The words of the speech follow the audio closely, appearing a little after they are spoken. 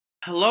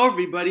Hello,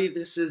 everybody.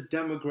 This is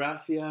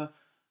Demographia.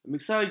 I'm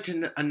excited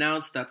to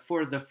announce that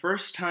for the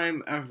first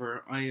time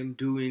ever, I am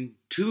doing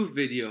two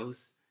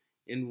videos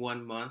in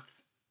 1 month.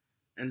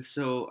 And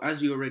so,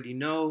 as you already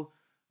know,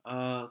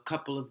 a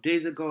couple of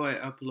days ago, I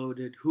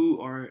uploaded Who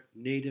Are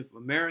Native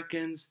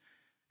Americans,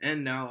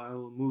 and now I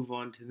will move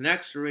on to the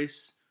next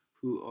race,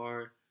 who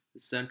are the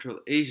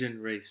Central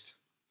Asian race.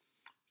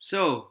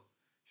 So,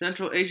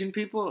 Central Asian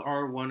people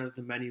are one of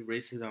the many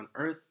races on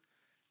Earth.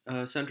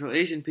 Central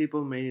Asian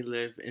people may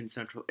live in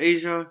Central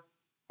Asia,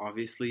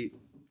 obviously,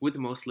 with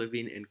most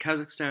living in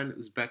Kazakhstan,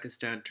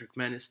 Uzbekistan,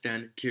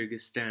 Turkmenistan,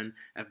 Kyrgyzstan,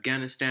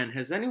 Afghanistan.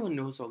 Has anyone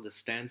noticed all the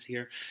stands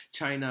here?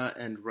 China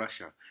and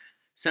Russia.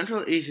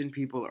 Central Asian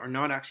people are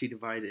not actually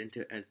divided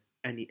into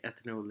any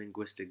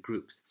ethno-linguistic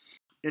groups.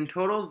 In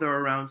total, there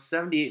are around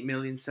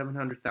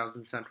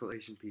 78,700,000 Central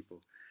Asian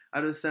people.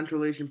 Out of the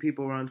Central Asian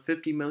people, around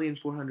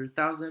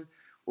 50,400,000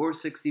 or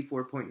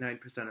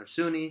 64.9% are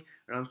Sunni,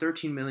 around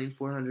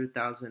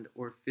 13,400,000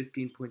 or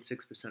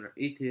 15.6% are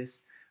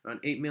atheists,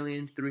 around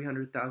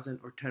 8,300,000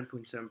 or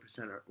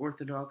 10.7% are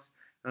Orthodox,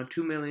 around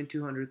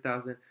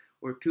 2,200,000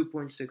 or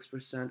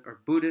 2.6% are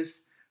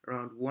Buddhists,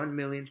 around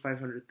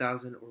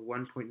 1,500,000 or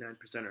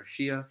 1.9% are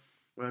Shia,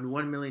 around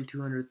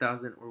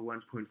 1,200,000 or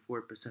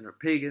 1.4% are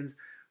pagans,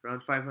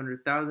 around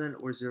 500,000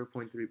 or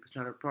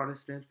 0.3% are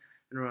Protestant,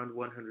 and around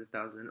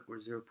 100,000 or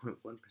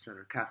 0.1%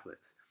 are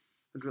Catholics.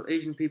 Central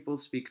Asian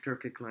peoples speak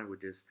Turkic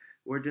languages.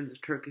 The origins of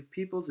Turkic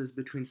peoples is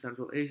between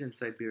Central Asia and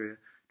Siberia,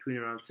 between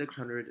around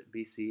 600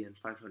 BC and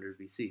 500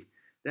 BC.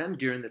 Then,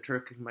 during the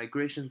Turkic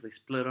migrations, they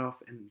split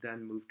off and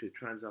then moved to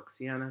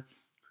Transoxiana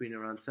between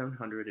around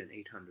 700 and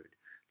 800.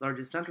 The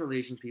largest Central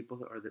Asian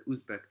people are the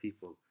Uzbek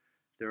people.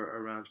 There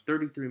are around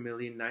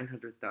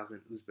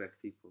 33,900,000 Uzbek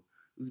people.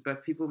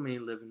 Uzbek people may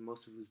live in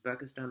most of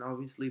Uzbekistan,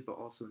 obviously, but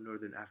also in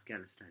northern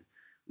Afghanistan.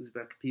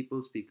 Uzbek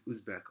people speak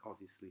Uzbek,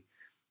 obviously.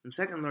 The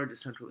second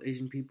largest Central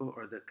Asian people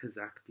are the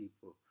Kazakh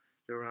people.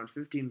 There are around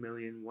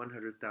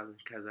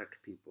 15,100,000 Kazakh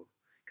people.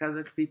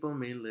 Kazakh people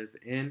may live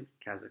in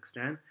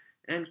Kazakhstan,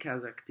 and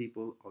Kazakh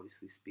people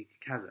obviously speak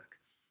Kazakh.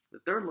 The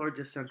third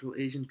largest Central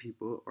Asian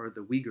people are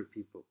the Uyghur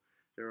people.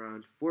 There are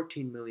around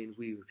 14 million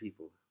Uyghur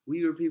people.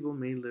 Uyghur people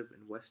may live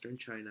in Western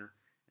China,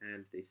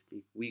 and they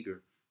speak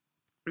Uyghur.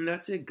 And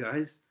that's it,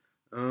 guys.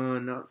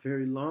 Not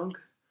very long,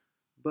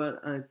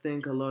 but I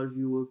think a lot of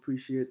you will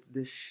appreciate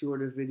this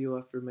shorter video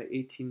after my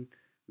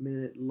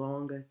 18-minute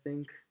long, I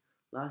think,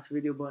 last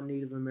video about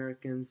Native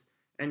Americans.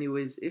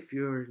 Anyways, if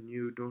you're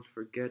new, don't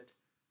forget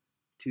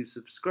to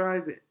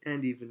subscribe,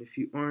 and even if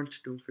you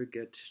aren't, don't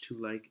forget to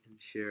like and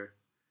share,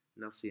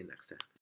 and I'll see you next time.